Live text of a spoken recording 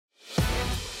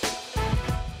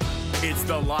It's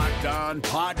the Locked On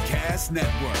Podcast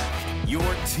Network, your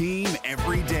team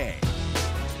every day.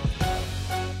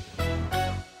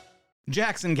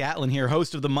 Jackson Gatlin here,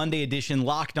 host of the Monday edition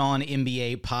Locked On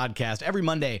NBA podcast. Every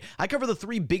Monday, I cover the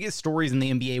three biggest stories in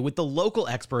the NBA with the local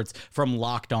experts from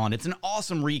Locked On. It's an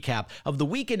awesome recap of the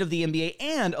weekend of the NBA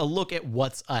and a look at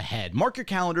what's ahead. Mark your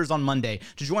calendars on Monday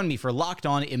to join me for Locked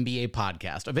On NBA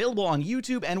podcast, available on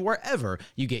YouTube and wherever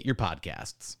you get your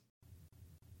podcasts.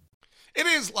 It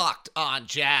is Locked On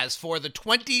Jazz for the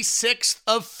 26th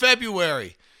of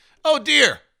February. Oh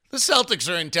dear, the Celtics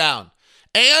are in town.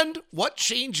 And what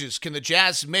changes can the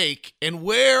Jazz make, and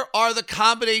where are the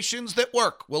combinations that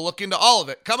work? We'll look into all of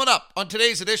it coming up on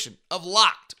today's edition of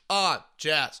Locked On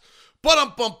Jazz.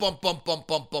 Pow!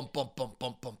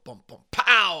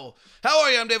 How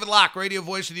are you? I'm David Locke, radio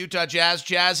voice of the Utah Jazz,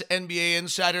 Jazz NBA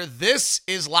insider. This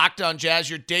is Locked On Jazz,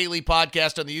 your daily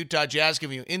podcast on the Utah Jazz,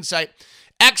 giving you insight,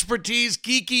 expertise,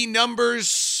 geeky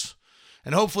numbers,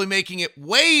 and hopefully making it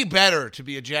way better to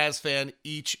be a Jazz fan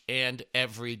each and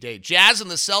every day. Jazz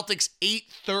and the Celtics,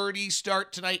 8:30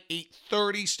 start tonight,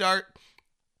 8:30 start.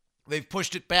 They've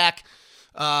pushed it back.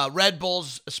 Red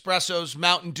Bulls, espressos,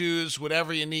 Mountain Dews,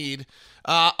 whatever you need.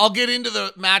 I'll get into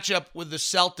the matchup with the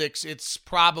Celtics. It's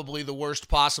probably the worst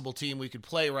possible team we could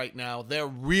play right now. They're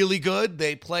really good.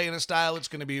 They play in a style it's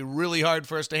going to be really hard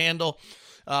for us to handle.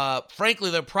 Frankly,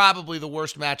 they're probably the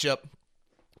worst matchup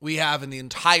we have in the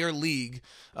entire league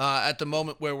at the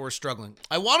moment where we're struggling.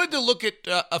 I wanted to look at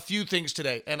a few things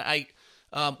today, and I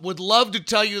would love to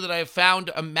tell you that I have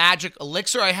found a magic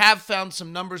elixir. I have found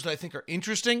some numbers that I think are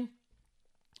interesting,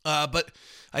 but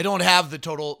I don't have the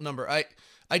total number.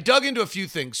 I dug into a few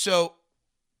things. So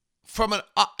from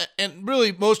and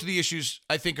really most of the issues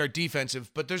I think are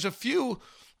defensive, but there's a few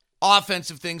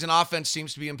offensive things, and offense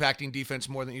seems to be impacting defense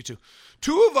more than you two.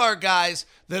 Two of our guys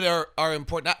that are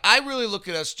important. Now, I really look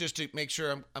at us, just to make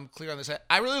sure I'm clear on this,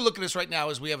 I really look at us right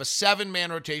now as we have a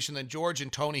 7-man rotation, then George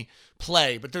and Tony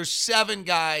play, but there's 7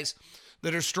 guys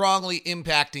that are strongly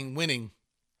impacting winning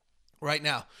right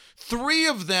now. 3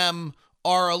 of them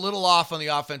are a little off on the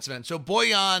offensive end. So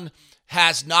Bojan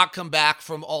has not come back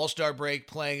from All-Star break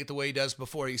playing it the way he does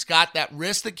before. He's got that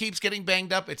wrist that keeps getting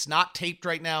banged up. It's not taped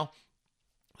right now.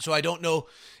 So I don't know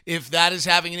if that is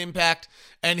having an impact,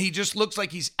 and he just looks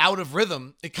like he's out of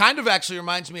rhythm. It kind of actually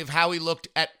reminds me of how he looked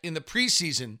in the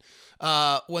preseason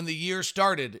when the year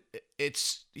started. And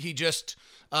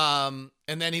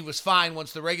then he was fine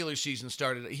once the regular season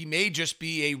started. He may just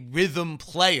be a rhythm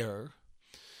player,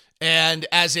 and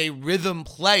as a rhythm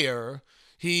player,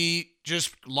 he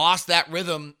just lost that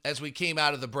rhythm as we came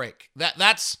out of the break.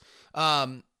 That's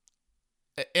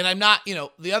and I'm not,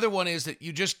 the other one is that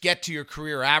you just get to your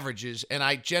career averages, and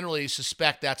I generally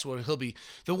suspect that's what he'll be.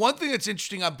 The one thing that's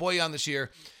interesting on Bojan this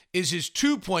year is his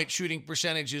 2-point shooting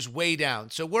percentage is way down.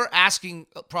 So we're asking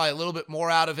probably a little bit more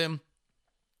out of him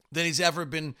than he's ever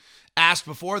been asked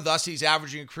before. Thus, he's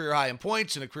averaging a career high in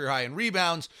points and a career high in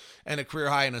rebounds and a career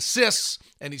high in assists,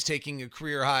 and he's taking a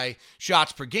career high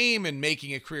shots per game and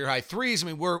making a career high threes. I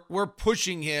mean, we're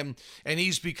pushing him, and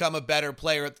he's become a better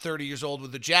player at 30 years old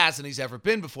with the Jazz than he's ever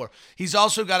been before. He's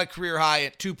also got a career high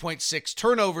at 2.6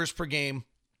 turnovers per game,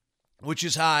 which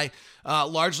is high,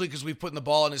 largely because we've put the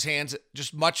ball in his hands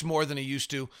just much more than he used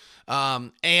to.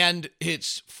 And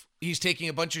he's taking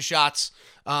a bunch of shots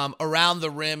around the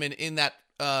rim and in that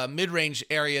mid-range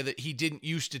area that he didn't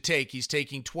used to take. He's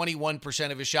taking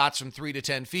 21% of his shots from 3 to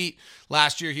 10 feet.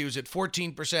 Last year, he was at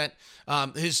 14%.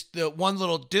 The one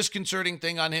little disconcerting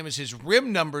thing on him is his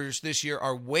rim numbers this year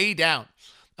are way down.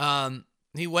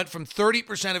 He went from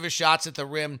 30% of his shots at the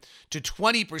rim to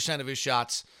 20% of his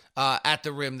shots at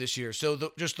the rim this year.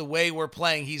 So just the way we're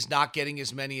playing, he's not getting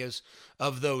as many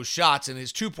of those shots, and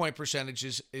his 2-point percentage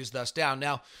is thus down.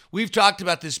 Now, we've talked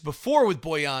about this before with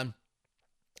Bojan,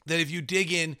 that if you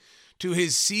dig in to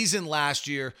his season last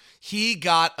year, he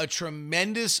got a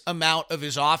tremendous amount of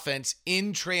his offense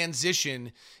in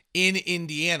transition in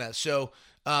Indiana. So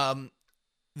you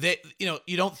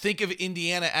don't think of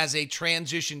Indiana as a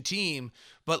transition team,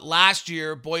 but last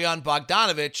year Bojan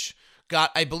Bogdanovic got,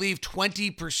 I believe,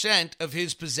 20% of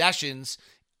his possessions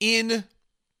in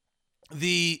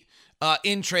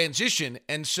transition.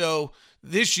 And so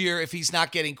this year, if he's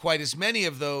not getting quite as many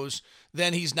of those,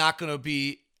 then he's not going to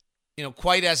be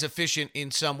quite as efficient in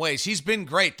some ways. He's been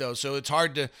great, though, so it's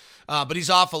hard to, but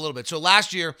he's off a little bit. So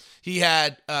last year, he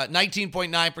had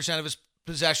 19.9% of his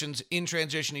possessions in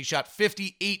transition. He shot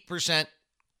 58%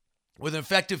 with an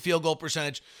effective field goal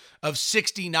percentage of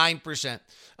 69%,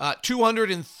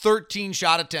 213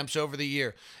 shot attempts over the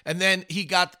year. And then he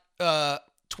got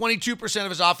 22% of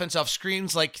his offense off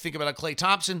screens, like think about a Klay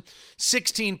Thompson,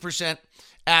 16%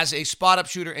 as a spot-up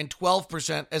shooter, and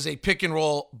 12% as a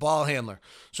pick-and-roll ball handler.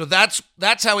 So that's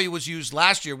how he was used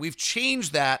last year. We've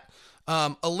changed that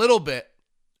a little bit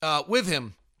with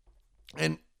him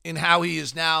and in how he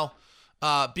is now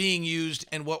being used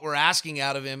and what we're asking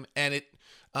out of him. And it,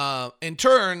 in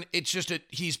turn, it's just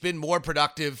he's been more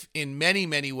productive in many,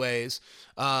 many ways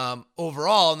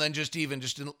overall. And then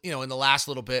in the last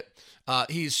little bit,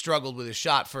 he's struggled with his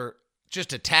shot for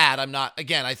just a tad.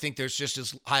 I think there's just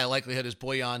as high a likelihood as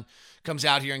Bojan comes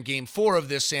out here in game 4 of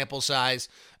this sample size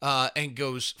and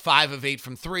goes 5 of 8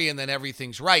 from 3, and then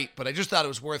everything's right. But I just thought it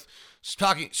was worth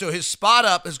talking. So his spot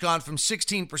up has gone from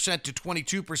 16% to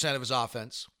 22% of his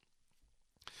offense.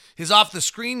 His off the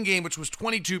screen game, which was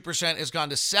 22%, has gone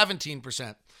to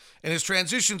 17%. And his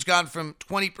transition's gone from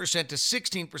 20% to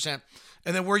 16%.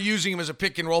 And then we're using him as a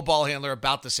pick and roll ball handler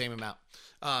about the same amount.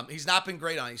 He's not been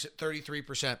great on it. He's at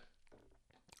 33%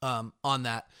 on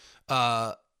that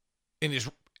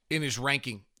in his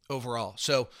ranking overall.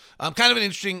 So kind of an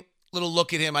interesting little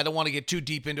look at him. I don't want to get too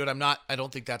deep into it. I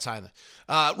don't think that's high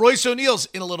enough. Royce O'Neal's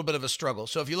in a little bit of a struggle.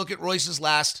 So if you look at Royce's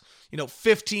last,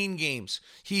 15 games,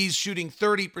 he's shooting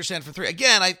 30% from 3.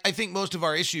 Again, I think most of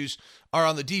our issues are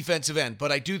on the defensive end,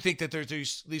 but I do think that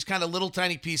there's these kind of little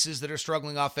tiny pieces that are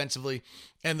struggling offensively,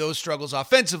 and those struggles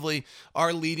offensively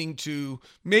are leading to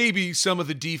maybe some of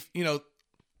the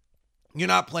you're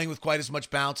not playing with quite as much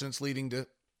bounce, and it's leading to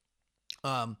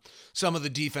some of the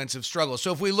defensive struggles.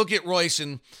 So if we look at Royce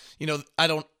and, you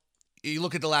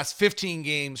look at the last 15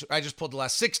 games, I just pulled the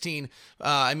last 16.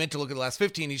 I meant to look at the last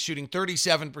 15. He's shooting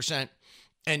 37%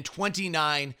 and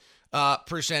 29%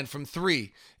 from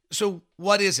 3. So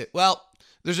what is it? Well,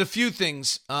 there's a few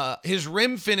things. His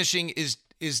rim finishing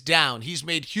is down. He's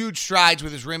made huge strides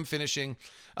with his rim finishing.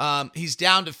 He's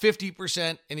down to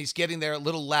 50%, and he's getting there a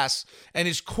little less. And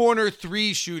his corner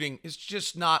 3 shooting is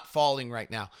just not falling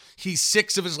right now. He's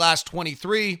 6 of his last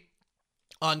 23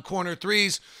 on corner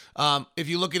 3s. If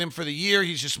you look at him for the year,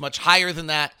 he's just much higher than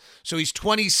that. So he's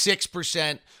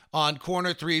 26% on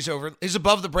corner 3s his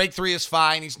above the break 3 is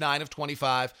fine. He's 9 of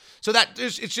 25. So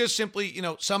it's just simply,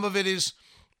 some of it is,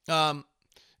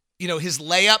 his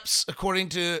layups, according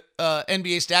to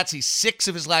NBA stats, he's 6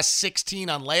 of his last 16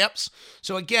 on layups.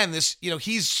 So again,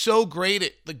 he's so great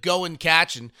at the go and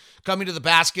catch and coming to the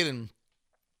basket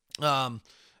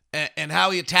and how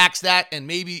he attacks that. And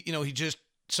maybe, he just,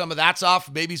 some of that's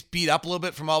off. Maybe he's beat up a little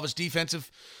bit from all of his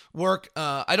defensive work.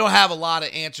 I don't have a lot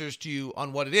of answers to you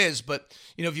on what it is, but,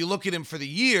 if you look at him for the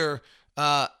year,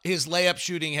 his layup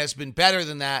shooting has been better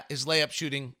than that. His layup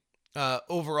shooting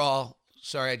overall,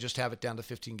 sorry, I just have it down to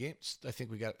 15 games. I think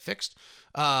we got it fixed.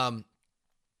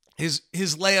 His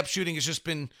layup shooting has just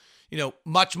been,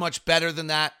 much, much better than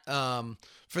that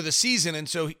for the season. And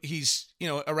so he's,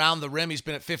 around the rim, he's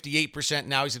been at 58%.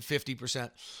 Now he's at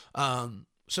 50%.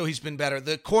 So he's been better.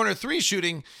 The corner 3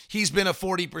 shooting, he's been a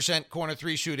 40% corner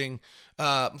 3 shooting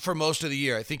for most of the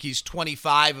year. I think he's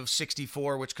 25 of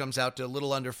 64, which comes out to a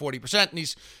little under 40%. And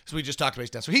he's, as we just talked about, he's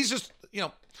down. So he's just,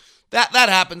 that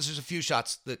happens. There's a few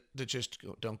shots that just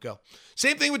don't go.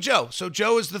 Same thing with Joe. So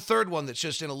Joe is the third one that's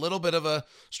just in a little bit of a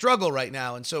struggle right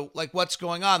now. And so, what's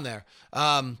going on there?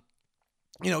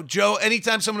 Joe,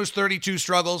 anytime someone who's 32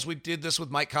 struggles, we did this with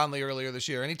Mike Conley earlier this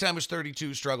year. Anytime who's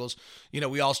 32 struggles,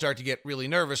 we all start to get really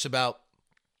nervous about,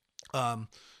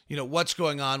 what's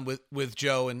going on with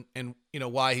Joe and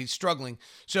why he's struggling.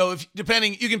 So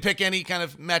you can pick any kind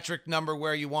of metric number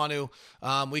where you want to.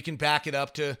 We can back it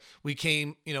up to, we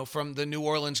came, from the New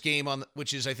Orleans game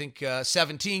which is, I think,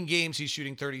 17 games. He's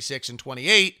shooting 36 and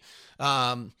 28.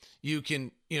 You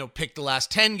can, pick the last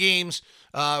 10 games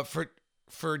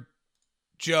for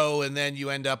Joe, and then you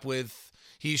end up with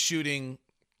he's shooting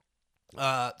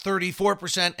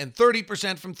 34% and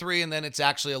 30% from 3, and then it's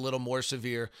actually a little more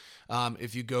severe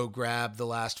if you go grab the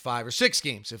last 5 or 6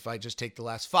 games. If I just take the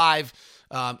last 5,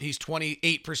 he's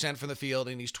 28% from the field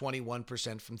and he's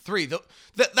 21% from 3.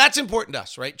 That's important to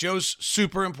us, right? Joe's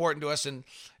super important to us and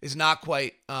is not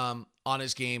quite on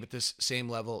his game at this same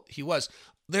level he was.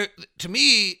 There, to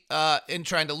me, in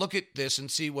trying to look at this and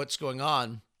see what's going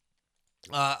on,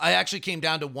 I actually came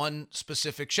down to one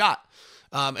specific shot.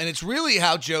 And it's really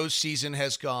how Joe's season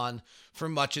has gone for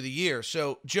much of the year.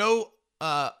 So Joe,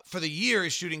 for the year,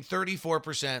 is shooting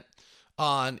 34%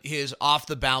 on his off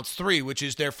the bounce 3, which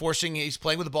is he's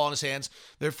playing with the ball in his hands.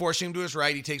 They're forcing him to his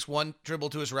right. He takes 1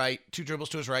 dribble to his right, 2 dribbles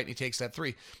to his right, and he takes that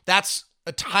 3. That's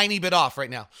a tiny bit off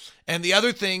right now. And the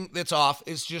other thing that's off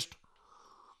is just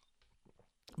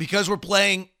because we're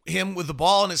playing him with the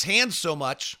ball in his hands so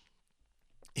much,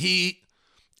 he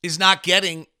is not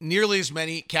getting nearly as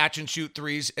many catch and shoot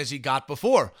threes as he got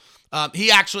before.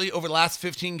 He actually, over the last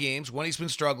 15 games, when he's been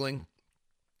struggling,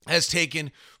 has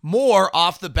taken more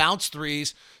off the bounce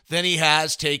threes than he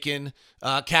has taken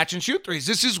catch and shoot threes.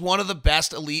 This is one of the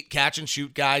best elite catch and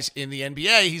shoot guys in the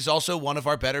NBA. He's also one of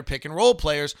our better pick and roll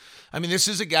players. I mean, this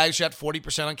is a guy who shot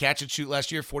 40% on catch and shoot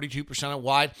last year, 42% on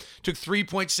wide, took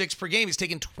 3.6 per game. He's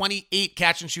taken 28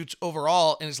 catch and shoots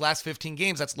overall in his last 15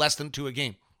 games. That's less than 2 a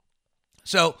game.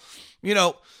 So, you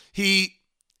know,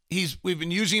 we've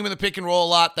been using him in the pick and roll a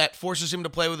lot. That forces him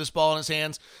to play with his ball in his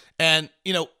hands. And,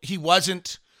 you know, he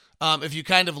wasn't, if you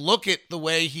kind of look at the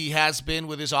way he has been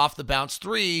with his off the bounce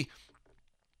three,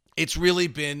 it's really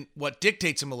been what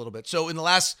dictates him a little bit. So in the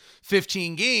last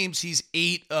 15 games, he's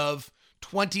 8 of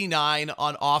 29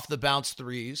 on off the bounce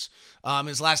threes.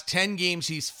 His last 10 games,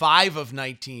 he's 5 of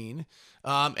 19.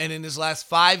 And in his last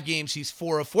 5 games, he's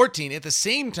 4 of 14. At the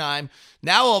same time,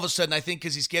 now all of a sudden, I think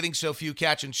because he's getting so few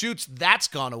catch and shoots, that's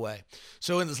gone away.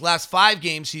 So in his last 5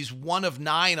 games, he's 1 of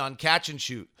 9 on catch and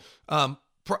shoot.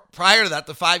 Prior to that,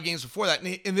 the 5 games before that,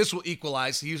 and this will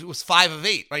equalize, he was 5 of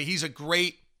 8, right? He's a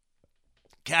great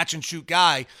catch and shoot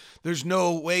guy. There's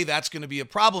no way that's going to be a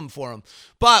problem for him.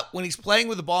 But when he's playing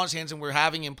with the ball in his hands and we're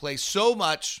having him play so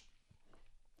much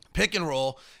pick and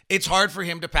roll, it's hard for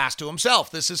him to pass to himself.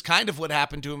 This is kind of what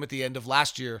happened to him at the end of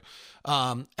last year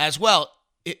as well.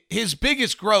 His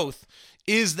biggest growth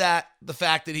is that the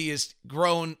fact that he has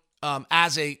grown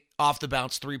as a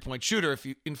off-the-bounce three-point shooter. If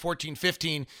you, in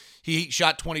 14-15, he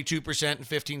shot 22%, in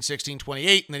 15-16,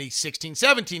 28, and then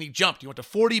 16-17, he jumped. He went to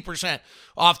 40%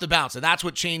 off the bounce, and that's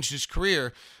what changed his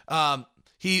career.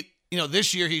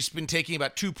 This year he's been taking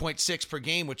about 2.6 per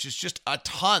game, which is just a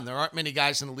ton. There aren't many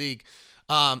guys in the league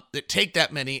that take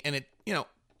that many, and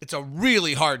it's a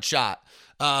really hard shot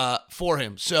for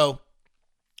him. So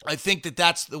I think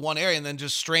that's the one area, and then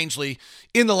just strangely,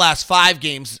 in the last 5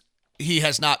 games, he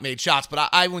has not made shots, but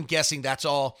I'm guessing that's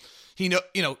all.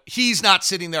 He's not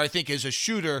sitting there, I think, as a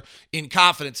shooter in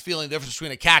confidence, feeling the difference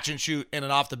between a catch and shoot and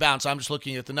an off the bounce. I'm just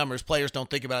looking at the numbers. Players don't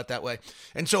think about it that way.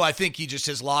 And so I think he just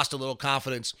has lost a little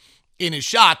confidence in his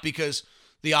shot because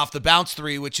the off the bounce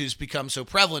three, which has become so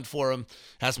prevalent for him,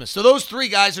 has missed. So those 3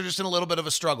 guys are just in a little bit of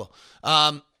a struggle.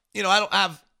 I don't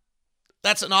have,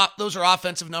 those are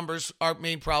offensive numbers. Our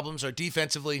main problems are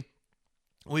defensively.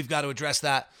 We've got to address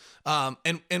that.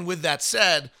 And with that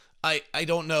said, I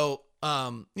don't know,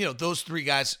 those 3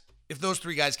 guys, if those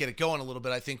 3 guys get it going a little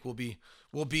bit, I think we'll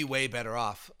be way better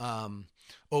off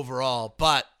overall.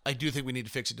 But I do think we need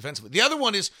to fix it defensively. The other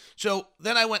one is, so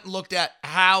then I went and looked at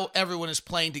how everyone is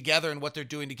playing together and what they're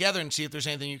doing together and see if there's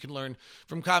anything you can learn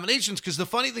from combinations. Because the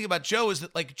funny thing about Joe is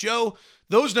that, like, Joe,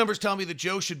 those numbers tell me that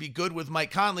Joe should be good with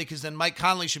Mike Conley, because then Mike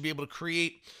Conley should be able to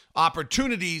create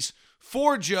opportunities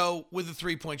for Joe with the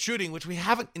 3-point shooting, which we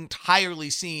haven't entirely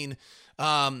seen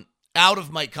out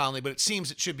of Mike Conley, but it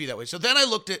seems it should be that way. So then I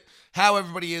looked at how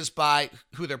everybody is by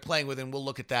who they're playing with, and we'll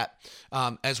look at that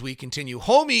as we continue.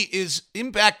 Homie is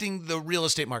impacting the real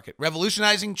estate market,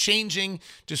 revolutionizing, changing,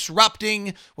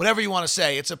 disrupting, whatever you want to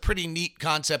say. It's a pretty neat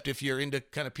concept if you're into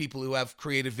kind of people who have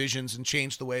creative visions and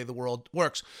change the way the world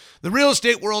works. The real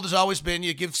estate world has always been,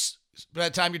 you give, by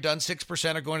the time you're done,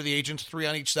 6% are going to the agents, 3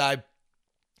 on each side.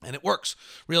 And it works.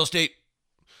 Real estate,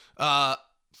 it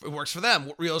works for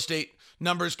them. Real estate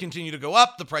numbers continue to go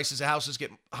up. The prices of houses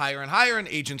get higher and higher, and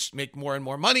agents make more and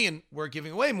more money, and we're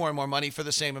giving away more and more money for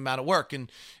the same amount of work.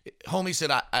 And Homie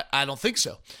said, I don't think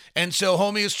so. And so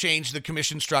Homie has changed the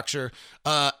commission structure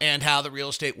and how the real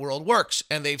estate world works.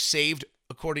 And they've saved,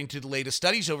 according to the latest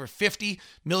studies, over $50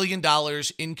 million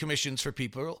in commissions for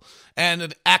people. And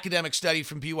an academic study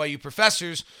from BYU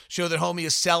professors show that Homie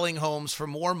is selling homes for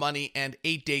more money and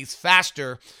 8 days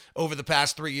faster over the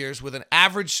past 3 years, with an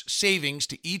average savings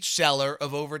to each seller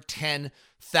of over $10,000.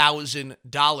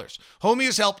 Homie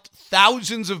has helped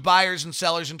thousands of buyers and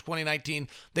sellers in 2019.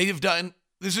 They have done,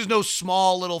 this is no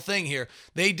small little thing here.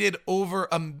 They did over,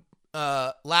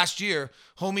 last year,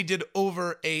 Homie did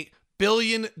over $1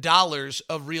 billion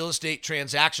of real estate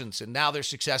transactions, and now their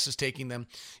success is taking them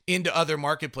into other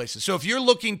marketplaces. So if you're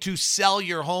looking to sell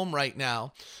your home right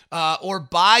now or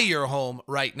buy your home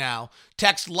right now,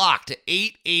 text LOCK to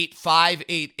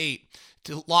 88588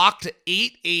 to LOCK to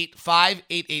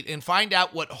 88588 and find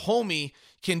out what Homie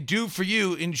can do for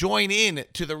you and join in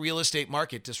to the real estate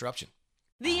market disruption.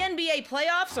 The NBA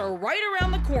playoffs are right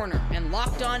around the corner, and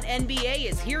Locked On NBA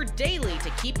is here daily to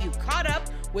keep you caught up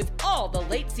with all the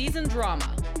late season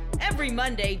drama. Every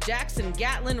Monday, Jackson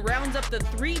Gatlin rounds up the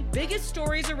 3 biggest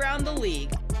stories around the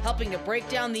league, helping to break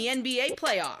down the NBA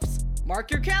playoffs.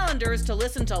 Mark your calendars to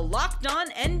listen to Locked On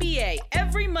NBA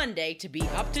every Monday to be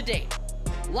up to date.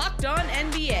 Locked On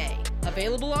NBA,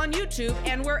 available on YouTube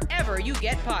and wherever you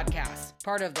get podcasts.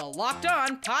 Part of the Locked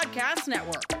On Podcast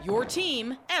Network, your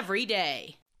team every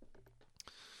day.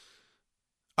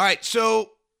 All right,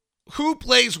 so who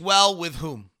plays well with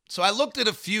whom? So I looked at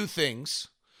a few things.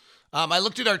 I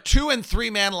looked at our 2- and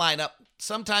 3-man lineup.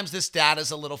 Sometimes this data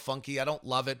is a little funky. I don't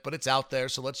love it, but it's out there,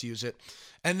 so let's use it.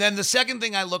 And then the second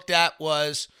thing I looked at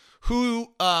was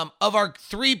who of our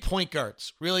 3 point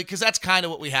guards, really, because that's kind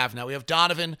of what we have now. We have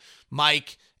Donovan,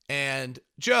 Mike, and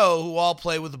Joe, who all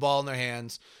play with the ball in their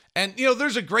hands. And,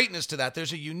 there's a greatness to that.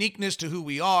 There's a uniqueness to who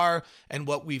we are and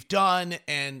what we've done,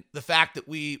 and the fact that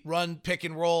we run pick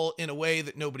and roll in a way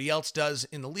that nobody else does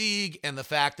in the league, and the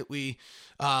fact that we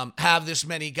have this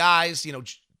many guys.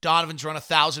 Donovan's run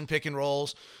 1,000 pick and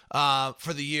rolls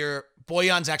for the year.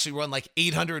 Bojan's actually run like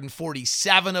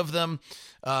 847 of them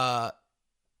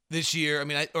this year.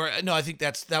 I think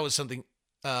that was something.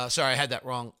 Sorry, I had that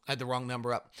wrong. I had the wrong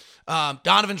number up.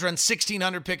 Donovan's run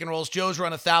 1,600 pick and rolls. Joe's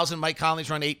run 1,000. Mike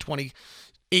Conley's run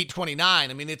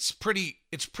 829. It's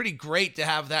pretty great to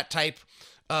have that type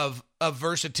of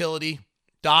versatility.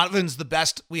 Donovan's the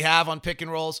best we have on pick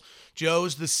and rolls.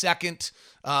 Joe's the second,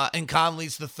 and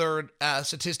Conley's the third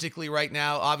statistically right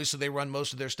now. Obviously, they run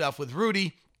most of their stuff with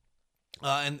Rudy,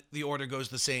 and the order goes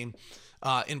the same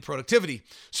in productivity.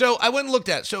 So I went and looked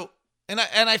at it. So and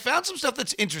I found some stuff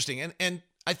that's interesting, and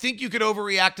I think you could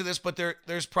overreact to this, but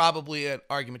there's probably an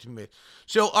argument to be made.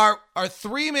 So our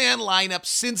 3-man lineup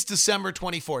since December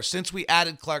 24th, since we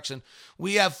added Clarkson,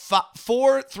 we have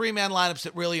 4 3-man lineups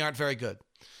that really aren't very good.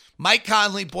 Mike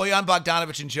Conley, Bojan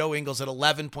Bogdanovic, and Joe Ingles at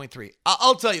 11.3.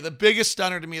 I'll tell you, the biggest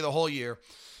stunner to me the whole year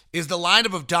is the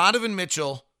lineup of Donovan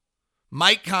Mitchell,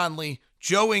 Mike Conley,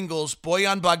 Joe Ingles,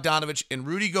 Bojan Bogdanovic, and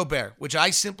Rudy Gobert, which I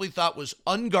simply thought was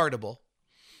unguardable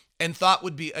and thought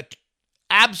would be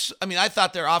I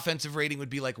thought their offensive rating would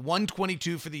be like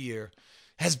 122 for the year,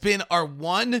 has been our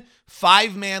 1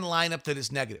 5-man lineup that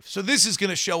is negative. So this is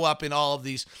going to show up in all of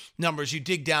these numbers. You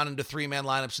dig down into 3-man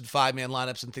lineups and 5-man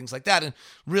lineups and things like that. And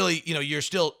really, you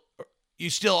still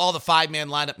all the 5-man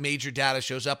lineup major data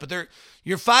shows up, but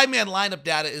your 5-man lineup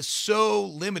data is so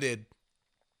limited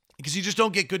because you just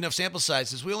don't get good enough sample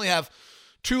sizes. We only have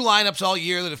 2 lineups all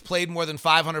year that have played more than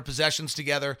 500 possessions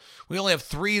together. We only have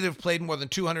 3 that have played more than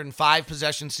 205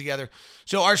 possessions together.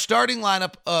 So our starting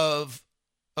lineup of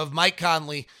Mike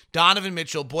Conley, Donovan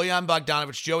Mitchell, Bojan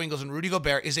Bogdanovic, Joe Ingles, and Rudy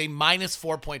Gobert is a minus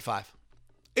 4.5.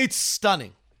 It's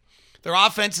stunning. Their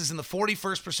offense is in the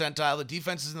 41st percentile. The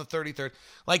defense is in the 33rd.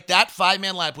 Like that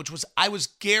 5-man lineup, which I was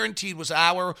guaranteed was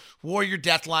our Warrior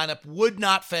Death lineup, would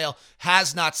not fail,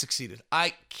 has not succeeded.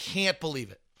 I can't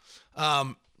believe it.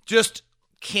 Just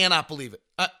cannot believe it.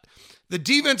 The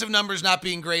defensive numbers not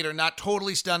being great are not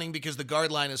totally stunning because the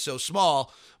guard line is so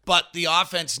small, but the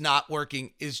offense not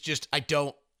working is just, I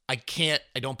don't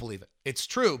believe it. It's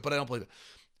true, but I don't believe it.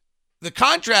 The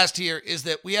contrast here is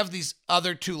that we have these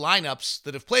other 2 lineups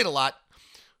that have played a lot.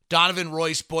 Donovan,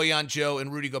 Royce, Bojan, Joe,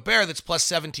 and Rudy Gobert, that's plus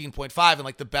 17.5 and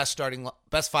like the best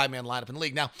 5-man lineup in the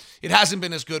league. Now, it hasn't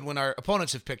been as good when our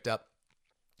opponents have picked up.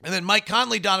 And then Mike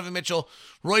Conley, Donovan Mitchell,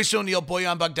 Royce O'Neal,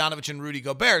 Bojan Bogdanovic, and Rudy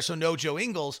Gobert, so no Joe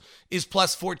Ingles, is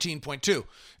plus 14.2.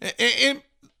 And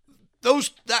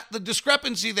the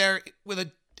discrepancy there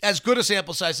with as good a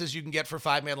sample size as you can get for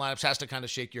 5-man lineups has to kind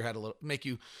of shake your head a little, make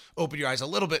you open your eyes a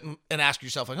little bit and ask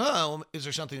yourself, like, is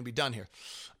there something to be done here?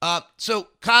 So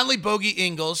Conley, Bogey,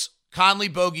 Ingles, Conley,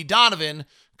 Bogey, Donovan,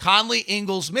 Conley,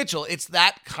 Ingles, Mitchell. It's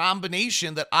that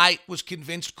combination that I was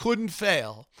convinced couldn't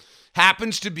fail,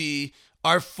 happens to be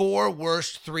our 4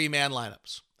 worst 3-man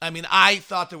lineups. I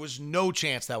thought there was no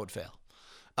chance that would fail.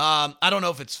 I don't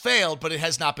know if it's failed, but it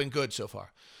has not been good so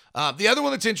far. The other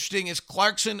one that's interesting is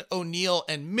Clarkson, O'Neal,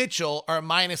 and Mitchell are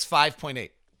minus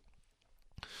 5.8.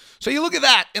 So you look at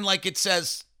that, and like it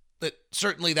says that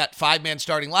certainly that 5-man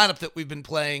starting lineup that we've been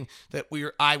playing that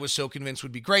I was so convinced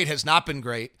would be great has not been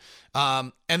great.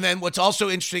 And then what's also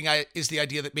interesting is the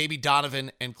idea that maybe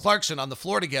Donovan and Clarkson on the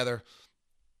floor together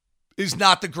is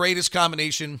not the greatest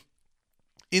combination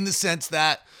in the sense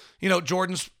that,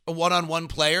 Jordan's a one-on-one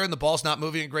player and the ball's not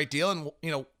moving a great deal.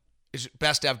 And, it's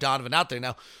best to have Donovan out there.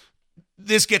 Now,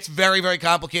 this gets very, very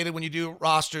complicated when you do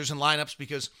rosters and lineups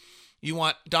because you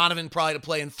want Donovan probably to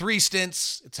play in 3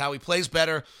 stints. It's how he plays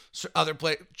better.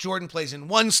 Jordan plays in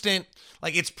 1 stint.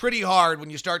 Like, it's pretty hard when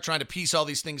you start trying to piece all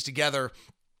these things together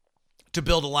to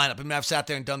build a lineup. I've sat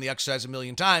there and done the exercise a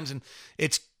million times, and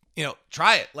it's,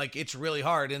 try it. Like, it's really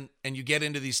hard. And you get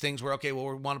into these things where, okay, well,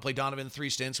 we want to play Donovan in 3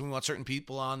 stints, and we want certain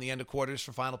people on the end of quarters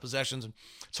for final possessions, and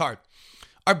it's hard.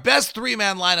 Our best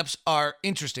 3-man lineups are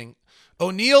interesting.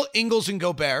 O'Neal, Ingles, and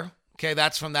Gobert. Okay,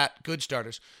 that's from that good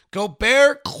starters.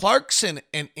 Gobert, Clarkson,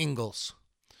 and Ingles.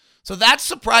 So that's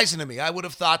surprising to me. I would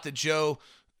have thought that Joe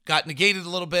got negated a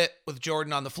little bit with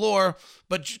Jordan on the floor,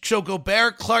 but so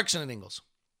Gobert, Clarkson, and Ingles.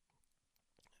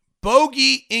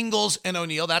 Bogey, Ingles, and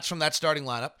O'Neal. That's from that starting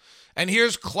lineup. And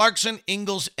here's Clarkson,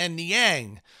 Ingles, and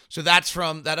Niang. So that's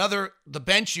from the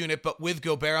bench unit, but with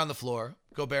Gobert on the floor.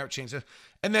 Gobert changed it.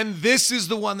 And then this is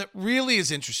the one that really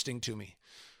is interesting to me.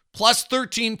 Plus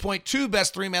 13.2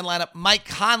 best three-man lineup, Mike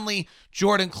Conley,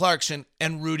 Jordan Clarkson,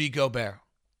 and Rudy Gobert.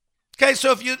 Okay,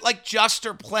 so if you just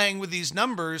are playing with these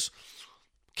numbers,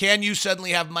 can you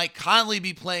suddenly have Mike Conley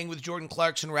be playing with Jordan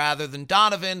Clarkson rather than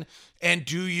Donovan? And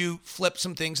do you flip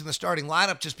some things in the starting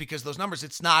lineup just because those numbers?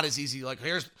 It's not as easy.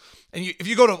 If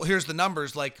you go to here's the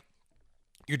numbers,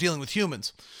 you're dealing with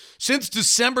humans. Since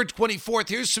December 24th,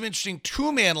 here's some interesting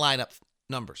two-man lineup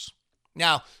numbers.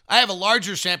 Now, I have a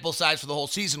larger sample size for the whole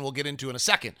season we'll get into in a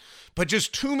second, but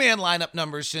just two-man lineup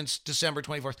numbers since December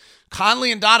 24th.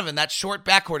 Conley and Donovan, that short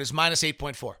backcourt is minus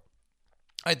 8.4. All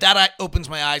right, that opens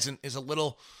my eyes and is a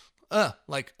little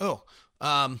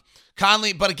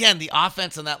Conley, but again, the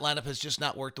offense in that lineup has just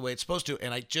not worked the way it's supposed to,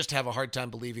 and I just have a hard time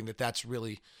believing that that's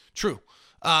really true.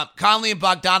 Conley and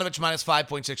Bogdanovich minus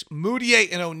 5.6. Moutier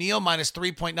and O'Neal minus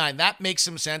 3.9. That makes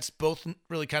some sense. Both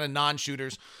really kind of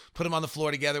non-shooters. Put them on the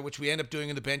floor together, which we end up doing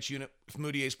in the bench unit if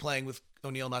Moutier's playing with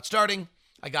O'Neal not starting.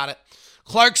 I got it.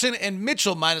 Clarkson and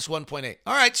Mitchell minus 1.8.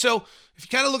 All right, so if you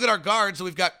kind of look at our guards, so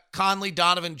we've got Conley,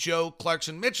 Donovan, Joe,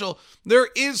 Clarkson, Mitchell. There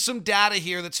is some data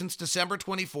here that since December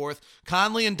 24th,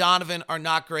 Conley and Donovan are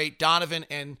not great. Donovan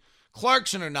and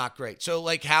Clarkson are not great. So,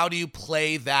 how do you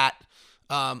play that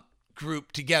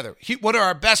group together? What are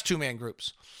our best two-man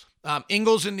groups?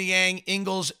 Ingles and Niang,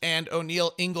 Ingles and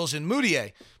O'Neal, Ingles and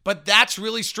Moutier. But that's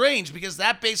really strange because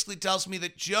that basically tells me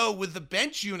that Joe with the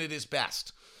bench unit is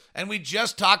best. And we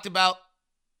just talked about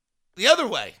the other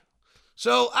way.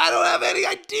 So I don't have any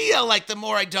idea, the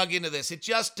more I dug into this. It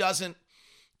just doesn't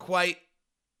quite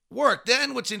work.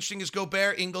 Then what's interesting is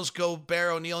Gobert, Ingles,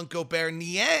 Gobert, O'Neal, and Gobert,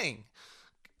 Niang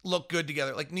look good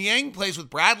together. Niang plays with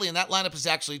Bradley, and that lineup is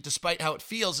actually, despite how it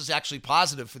feels, is actually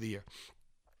positive for the year.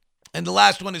 And the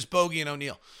last one is Bogey and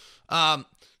O'Neal.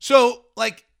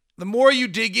 The more you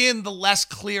dig in, the less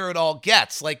clear it all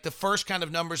gets. The first kind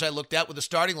of numbers I looked at with the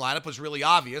starting lineup was really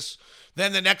obvious.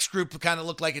 Then the next group kind of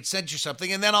looked like it sent you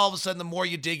something. And then all of a sudden, the more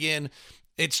you dig in,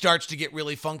 it starts to get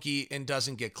really funky and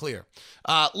doesn't get clear.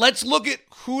 Let's look at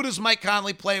who does Mike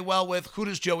Conley play well with, who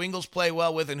does Joe Ingles play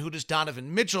well with, and who does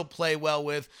Donovan Mitchell play well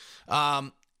with.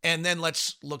 And then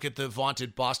let's look at the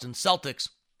vaunted Boston Celtics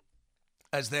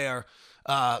as they are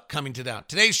coming to town.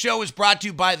 Today's show is brought to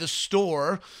you by The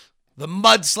Store. The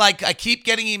Mudslide. I keep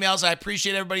getting emails. I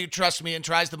appreciate everybody who trusts me and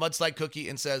tries the Mudslide cookie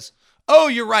and says, oh,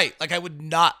 you're right. I would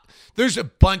not. There's a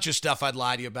bunch of stuff I'd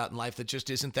lie to you about in life that just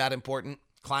isn't that important.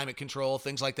 Climate control,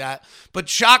 things like that. But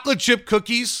chocolate chip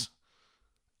cookies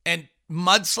and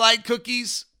Mudslide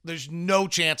cookies, there's no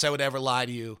chance I would ever lie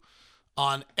to you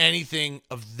on anything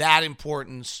of that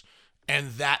importance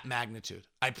and that magnitude.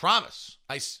 I promise.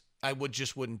 I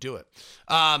wouldn't do it.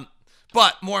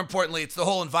 But more importantly, it's the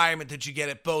whole environment that you get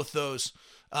at both those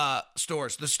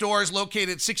stores. The store is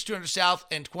located 6200 South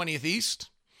and 20th East.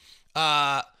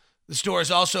 The store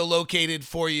is also located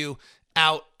for you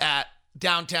out at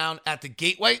downtown at the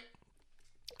Gateway.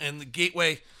 And the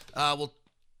Gateway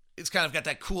it's kind of got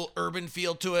that cool urban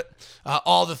feel to it.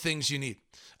 All the things you need.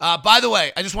 By the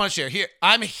way, I just want to share here.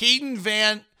 I'm Hayden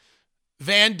Van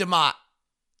DeMott.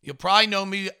 You'll probably know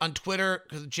me on Twitter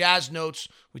because of Jazz Notes.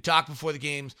 We talked before the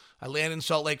games. I landed in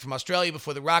Salt Lake from Australia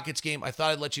before the Rockets game. I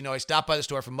thought I'd let you know I stopped by the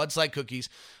store for Mudslide cookies.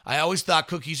 I always thought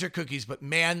cookies are cookies, but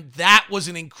man, that was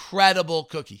an incredible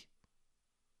cookie.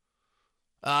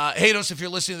 Hayden, if you're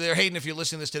listening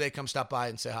to this today, come stop by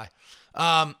and say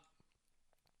hi.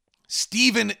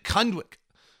 Stephen Kundwick.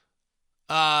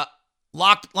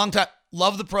 Long time.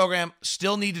 Love the program.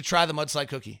 Still need to try the Mudslide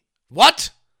cookie. What?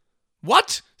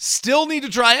 Still need to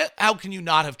try it? How can you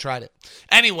not have tried it?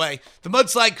 Anyway, the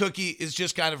Mudslide cookie is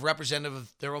just kind of representative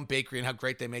of their own bakery and how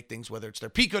great they make things, whether it's their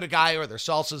pico de gallo or their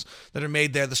salsas that are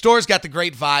made there. The store's got the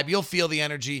great vibe. You'll feel the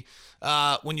energy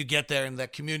when you get there and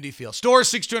that community feel. Store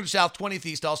 6200 South, 20th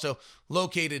East, also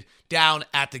located down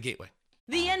at the Gateway.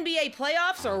 The NBA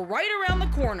playoffs are right around the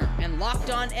corner, and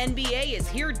Locked On NBA is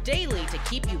here daily to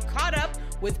keep you caught up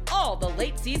with all the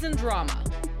late season drama.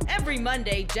 Every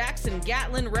Monday, Jackson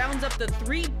Gatlin rounds up the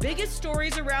 3 biggest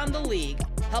stories around the league,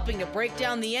 helping to break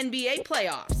down the NBA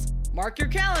playoffs. Mark your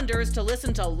calendars to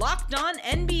listen to Locked On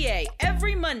NBA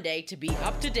every Monday to be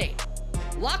up to date.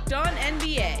 Locked On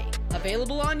NBA,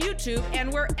 Available on YouTube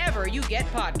and wherever you get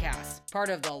podcasts. Part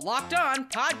of the Locked On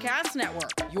Podcast Network.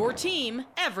 Your team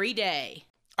every day.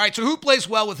 All right, so who plays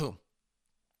well with whom?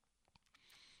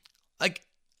 I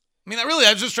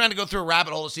was just trying to go through a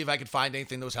rabbit hole to see if I could find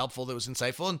anything that was helpful, that was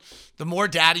insightful. And the more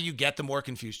data you get, the more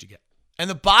confused you get. And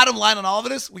the bottom line on all of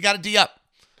it is we got to D up.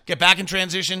 Get back in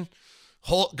transition,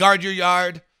 guard your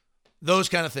yard, those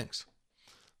kind of things.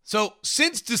 So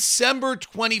since December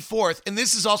 24th, and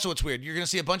this is also what's weird, you're going to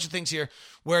see a bunch of things here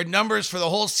where numbers for the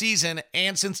whole season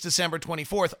and since December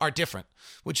 24th are different,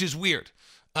 which is weird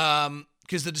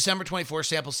because the December 24th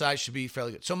sample size should be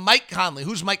fairly good. So Mike Conley,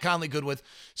 who's Mike Conley good with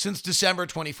since December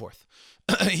 24th?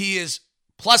 He is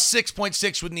plus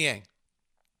 6.6 with Niang.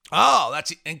 Oh,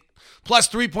 that's and plus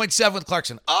 3.7 with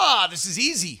Clarkson. This is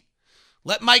easy.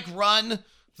 Let Mike run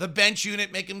the bench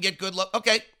unit, make him get good luck.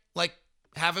 Okay,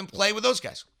 have him play with those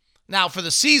guys. Now, for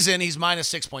the season, he's minus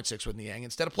 6.6 with Niang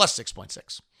instead of plus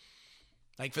 6.6.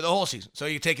 For the whole season. So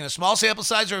you're taking a small sample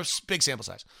size or a big sample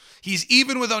size. He's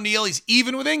even with O'Neal. He's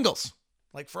even with Ingles.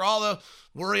 For all the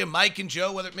worry of Mike and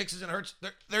Joe, whether it mixes and hurts,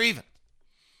 they're even.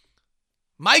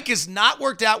 Mike has not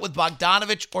worked out with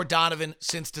Bogdanovich or Donovan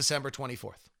since December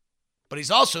 24th. But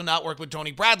he's also not worked with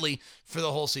Tony Bradley for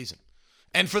the whole season.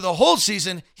 And for the whole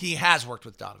season, he has worked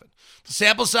with Donovan. The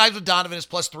sample size with Donovan is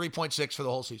plus 3.6 for the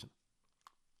whole season.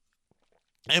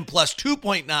 And plus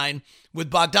 2.9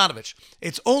 with Bogdanovich.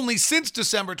 It's only since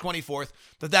December 24th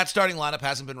that starting lineup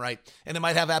hasn't been right. And it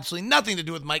might have absolutely nothing to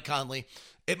do with Mike Conley.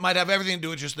 It might have everything to do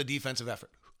with just the defensive effort.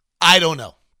 I don't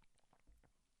know.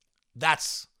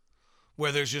 That's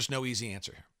where there's just no easy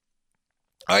answer here.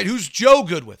 All right, who's Joe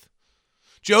good with?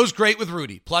 Joe's great with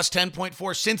Rudy, plus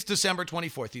 10.4 since December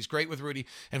 24th. He's great with Rudy,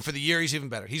 and for the year, he's even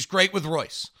better. He's great with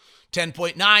Royce,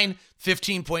 10.9,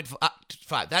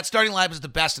 15.5. That starting lineup is the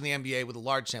best in the NBA with a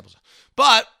large sample size.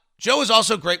 But Joe is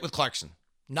also great with Clarkson,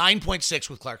 9.6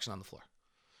 with Clarkson on the floor.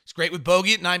 He's great with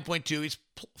Bogey at 9.2. He's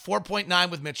 4.9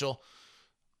 with Mitchell,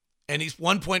 and he's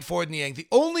 1.4 with Niang. The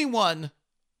only one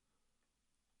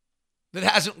that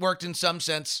hasn't worked in some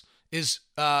sense is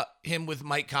him with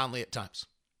Mike Conley at times.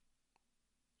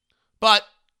 But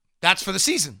that's for the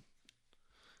season.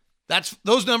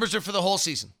 Those numbers are for the whole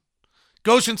season.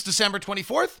 Go since December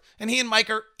 24th, and he and Mike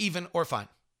are even or fine.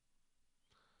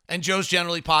 And Joe's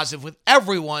generally positive with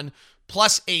everyone,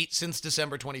 plus 8 since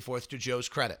December 24th to Joe's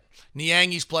credit.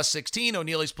 Niang, he's plus 16.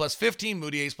 O'Neal, he's plus 15.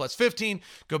 Moutier's plus 15.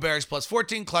 Gobert's plus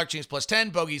 14. Clarkson's plus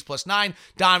 10. Bogey's plus 9.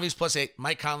 Donovan's plus 8.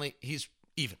 Mike Conley, he's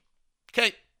even.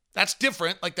 Okay, that's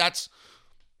different.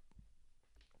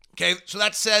 Okay, so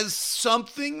that says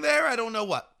something there. I don't know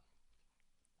what.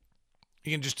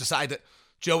 You can just decide that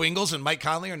Joe Ingles and Mike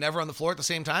Conley are never on the floor at the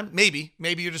same time. Maybe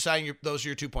you're deciding those are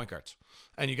your 2 point guards,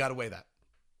 and you got to weigh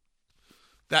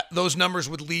that. Those numbers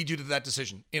would lead you to that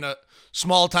decision in a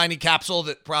small, tiny capsule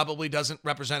that probably doesn't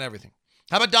represent everything.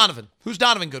 How about Donovan? Who's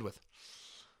Donovan good with?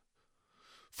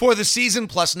 For the season,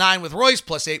 plus 9 with Royce,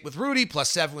 plus 8 with Rudy, plus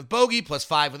 7 with Bogey, plus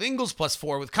 5 with Ingles, plus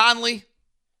 4 with Conley.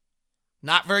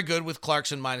 Not very good with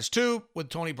Clarkson, minus 2 with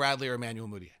Tony Bradley or Emmanuel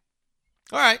Mudiay.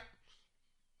 All right.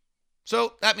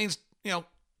 So that means,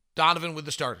 Donovan with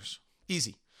the starters.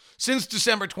 Easy. Since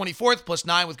December 24th, plus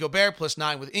 9 with Gobert, plus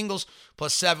 9 with Ingles,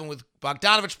 plus 7 with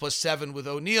Bogdanovich, plus 7 with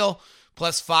O'Neal,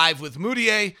 plus 5 with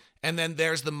Mudiay, and then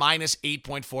there's the minus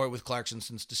 8.4 with Clarkson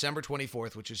since December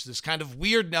 24th, which is this kind of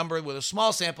weird number with a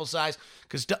small sample size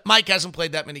because Mike hasn't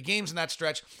played that many games in that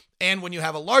stretch. And when you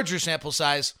have a larger sample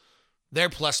size, they're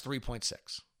plus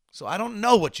 3.6. So I don't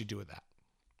know what you do with that.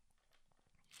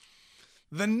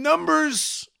 The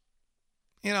numbers,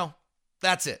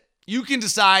 that's it. You can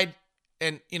decide,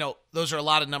 and, those are a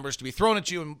lot of numbers to be thrown at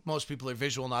you, and most people are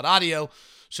visual, not audio,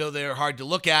 so they're hard to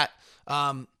look at.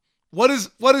 What is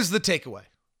the takeaway?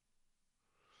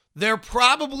 There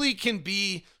probably can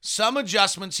be some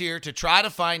adjustments here to try to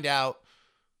find out.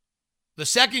 The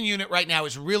second unit right now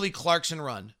is really Clarkson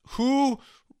run. Who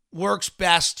works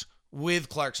best with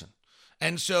Clarkson?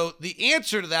 And so the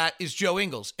answer to that is Joe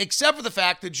Ingles, except for the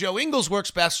fact that Joe Ingles works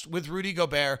best with Rudy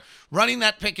Gobert running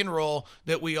that pick and roll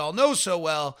that we all know so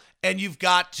well. And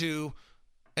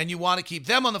you want to keep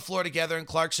them on the floor together. And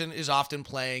Clarkson is often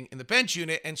playing in the bench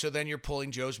unit. And so then you're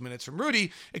pulling Joe's minutes from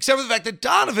Rudy, except for the fact that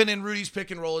Donovan and Rudy's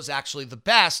pick and roll is actually the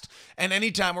best. And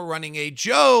anytime we're running a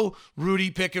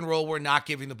Joe-Rudy pick and roll, we're not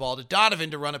giving the ball to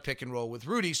Donovan to run a pick and roll with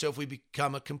Rudy. So if we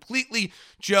become a completely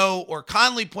Joe or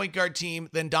Conley point guard team,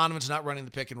 then Donovan's not running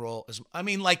the pick and roll.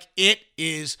 It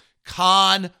is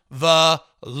convoluted.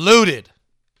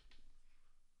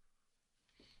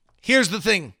 Here's the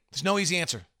thing. There's no easy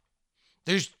answer.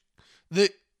 There's the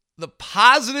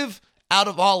positive out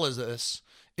of all of this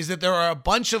is that there are a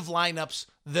bunch of lineups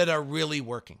that are really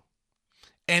working.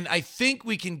 And I think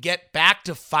we can get back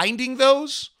to finding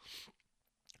those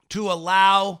to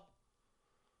allow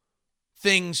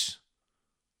things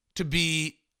to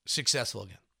be successful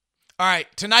again. All right,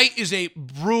 tonight is a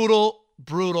brutal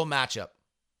matchup.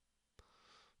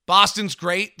 Boston's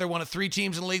great. They're one of 3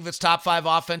 teams in the league that's top 5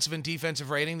 offensive and defensive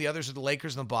rating. The others are the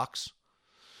Lakers and the Bucks.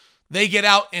 They get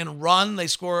out and run. They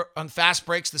score on fast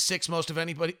breaks, the 6th most of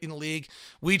anybody in the league.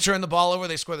 We turn the ball over.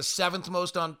 They score the 7th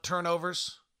most on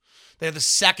turnovers. They're the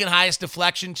 2nd highest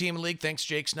deflection team in the league. Thanks,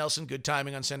 Jake Snelson. Good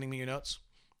timing on sending me your notes.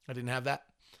 I didn't have that.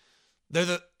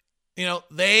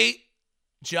 They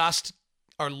just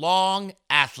are long,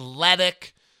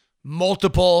 athletic,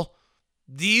 multiple.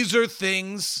 These are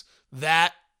things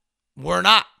that we're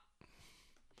not.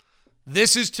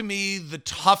 This is, to me, the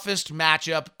toughest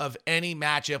matchup of any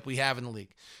matchup we have in the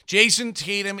league. Jason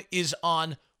Tatum is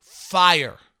on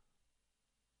fire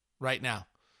right now.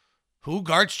 Who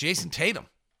guards Jason Tatum?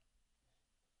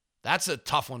 That's a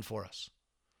tough one for us.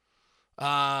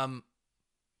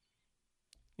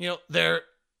 They're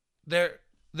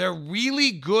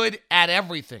really good at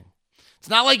everything. It's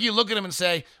not like you look at them and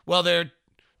say, well, they're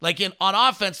on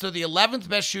offense, they're the 11th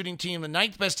best shooting team, the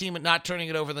 9th best team at not turning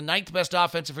it over, the 9th best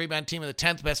offensive rebound team, and the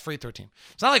 10th best free throw team.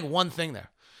 It's not like one thing there.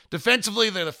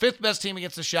 Defensively, they're the 5th best team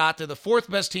against the shot. They're the 4th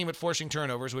best team at forcing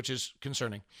turnovers, which is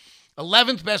concerning.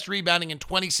 11th best rebounding and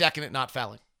 22nd at not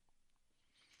fouling.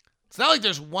 It's not like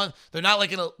there's one. They're not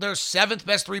like they're 7th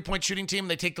best three-point shooting team,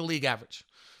 and they take the league average.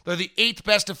 They're the 8th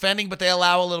best defending, but they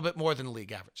allow a little bit more than the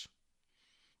league average.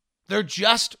 They're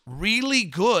just really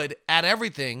good at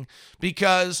everything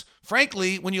because,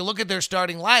 frankly, when you look at their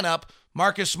starting lineup,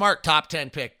 Marcus Smart, top 10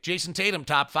 pick. Jason Tatum,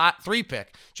 top 3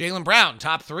 pick. Jaylen Brown,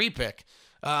 top 3 pick.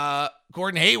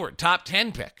 Gordon Hayward, top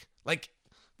 10 pick.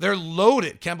 They're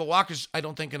loaded. Kemba Walker's, I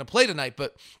don't think, going to play tonight,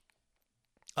 but,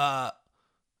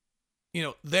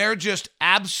 they're just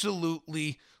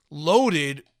absolutely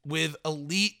loaded with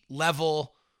elite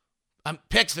level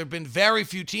picks. There have been very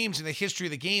few teams in the history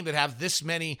of the game that have this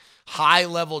many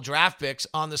high-level draft picks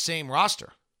on the same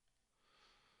roster.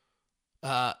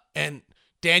 And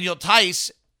Daniel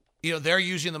Tice, they're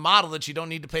using the model that you don't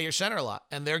need to pay your center a lot.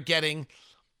 And they're getting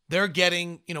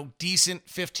decent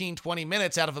 15, 20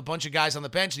 minutes out of a bunch of guys on the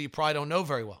bench that you probably don't know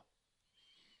very well.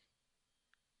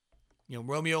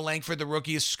 Romeo Langford, the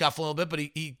rookie, is scuffling a little bit, but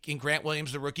he and Grant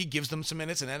Williams, the rookie, gives them some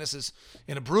minutes, and Ennis is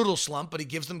in a brutal slump, but he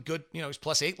gives them good, he's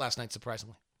 +8 last night,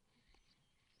 surprisingly.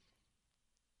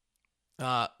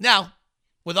 Now,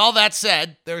 with all that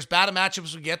said, there's bad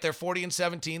matchups we get. They're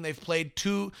 40-17. They're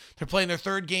playing their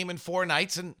 3rd game in 4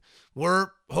 nights, and we're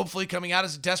hopefully coming out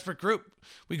as a desperate group.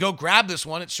 We go grab this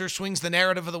one. It sure swings the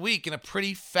narrative of the week in a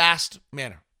pretty fast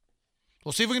manner.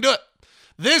 We'll see if we can do it.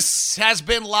 This has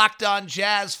been Locked On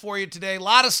Jazz for you today. A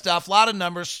lot of stuff, a lot of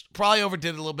numbers. Probably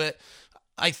overdid it a little bit.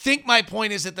 I think my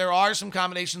point is that there are some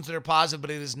combinations that are positive, but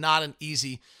it is not an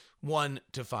easy one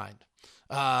to find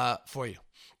for you.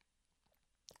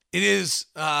 It is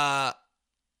Locked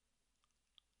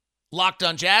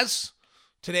On Jazz.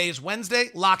 Today is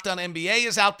Wednesday. Locked On NBA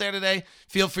is out there today.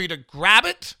 Feel free to grab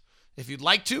it if you'd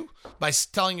like to by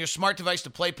telling your smart device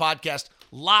to play podcast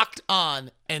Locked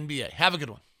On NBA. Have a good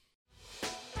one.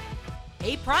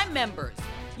 Hey, Prime members,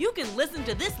 you can listen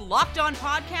to this Locked On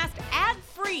podcast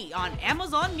ad-free on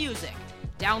Amazon Music.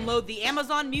 Download the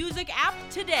Amazon Music app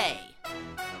today.